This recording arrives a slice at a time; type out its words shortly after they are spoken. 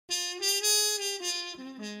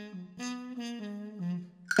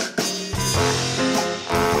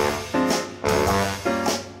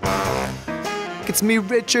It's me,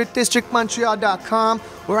 Richard, districtmontreal.com.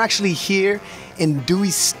 We're actually here in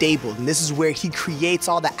Dewey's stable, and this is where he creates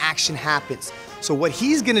all the action happens. So what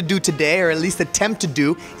he's gonna do today, or at least attempt to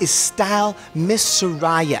do, is style Miss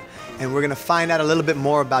Soraya. And we're gonna find out a little bit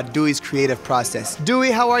more about Dewey's creative process. Dewey,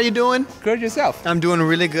 how are you doing? Good, yourself? I'm doing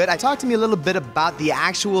really good. Talk to me a little bit about the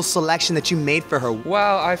actual selection that you made for her.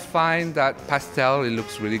 Well, I find that pastel, it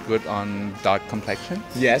looks really good on dark complexion.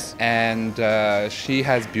 Yes. And she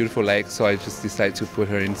has beautiful legs, so I just decided to put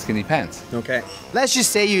her in skinny pants. Okay. Let's just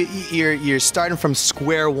say you're starting from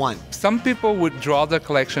square one. Some people would draw the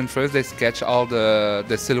collection first, they sketch all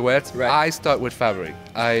the silhouettes. Right. I start with fabric.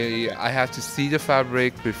 I have to see the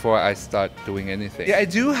fabric before I start doing anything. Yeah, I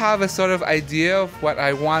do have a sort of idea of what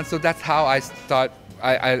I want, so that's how I start.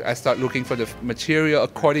 I start looking for the material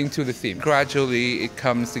according to the theme. Gradually, it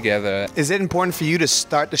comes together. Is it important for you to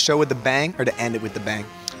start the show with a bang or to end it with the bang?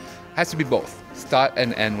 Has to be both. Start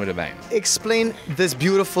and end with a bang. Explain this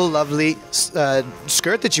beautiful, lovely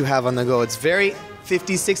skirt that you have on the go. It's very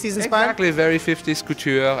 50s, 60s inspired? Exactly, very 50s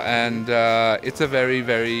couture, and it's a very,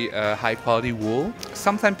 very high quality wool.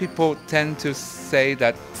 Sometimes people tend to say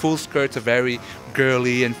that full skirts are very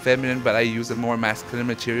girly and feminine, but I use a more masculine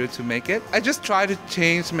material to make it. I just try to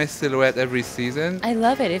change my silhouette every season. I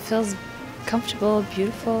love it. It feels comfortable,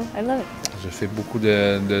 beautiful. I love it. Je fais beaucoup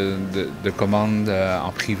de commandes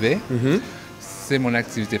en privé. C'est mon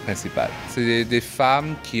activité principale. C'est des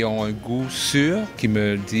femmes qui ont un goût sûr, qui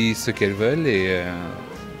me disent ce qu'elles veulent et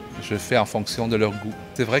je fais en fonction de leur goût.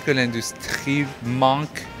 C'est vrai que l'industrie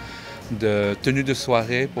manque de tenues de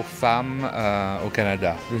soirée pour femmes au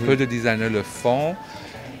Canada. Peu de designers le font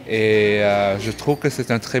et je trouve que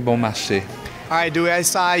c'est un très bon marché. All right, Dewey, I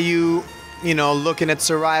saw you looking at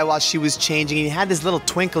Soraya while she was changing, and you had this little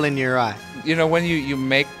twinkle in your eye. You know, when you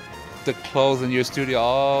make the clothes in your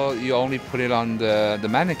studio, you only put it on the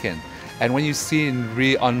mannequin. And when you see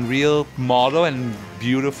on real model and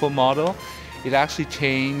beautiful model, it actually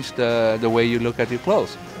changed the way you look at your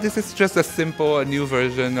clothes. This is just a new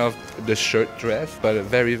version of the shirt dress, but a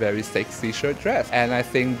very, very sexy shirt dress. And I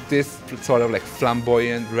think this sort of like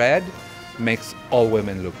flamboyant red makes all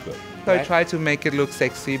women look good. So I try to make it look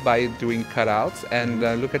sexy by doing cutouts, and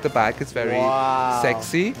look at the back, it's very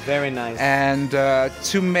sexy. Very nice. And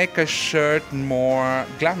to make a shirt more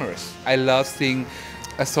glamorous. I love seeing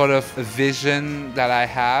a sort of a vision that I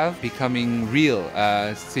have becoming real,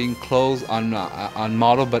 seeing clothes on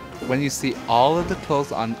model, but when you see all of the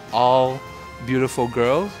clothes on all beautiful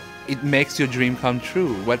girls, it makes your dream come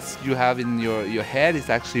true. What you have in your head is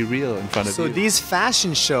actually real in front of you. So these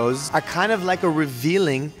fashion shows are kind of like a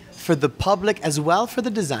revealing for the public as well for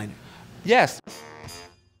the designer. Yes.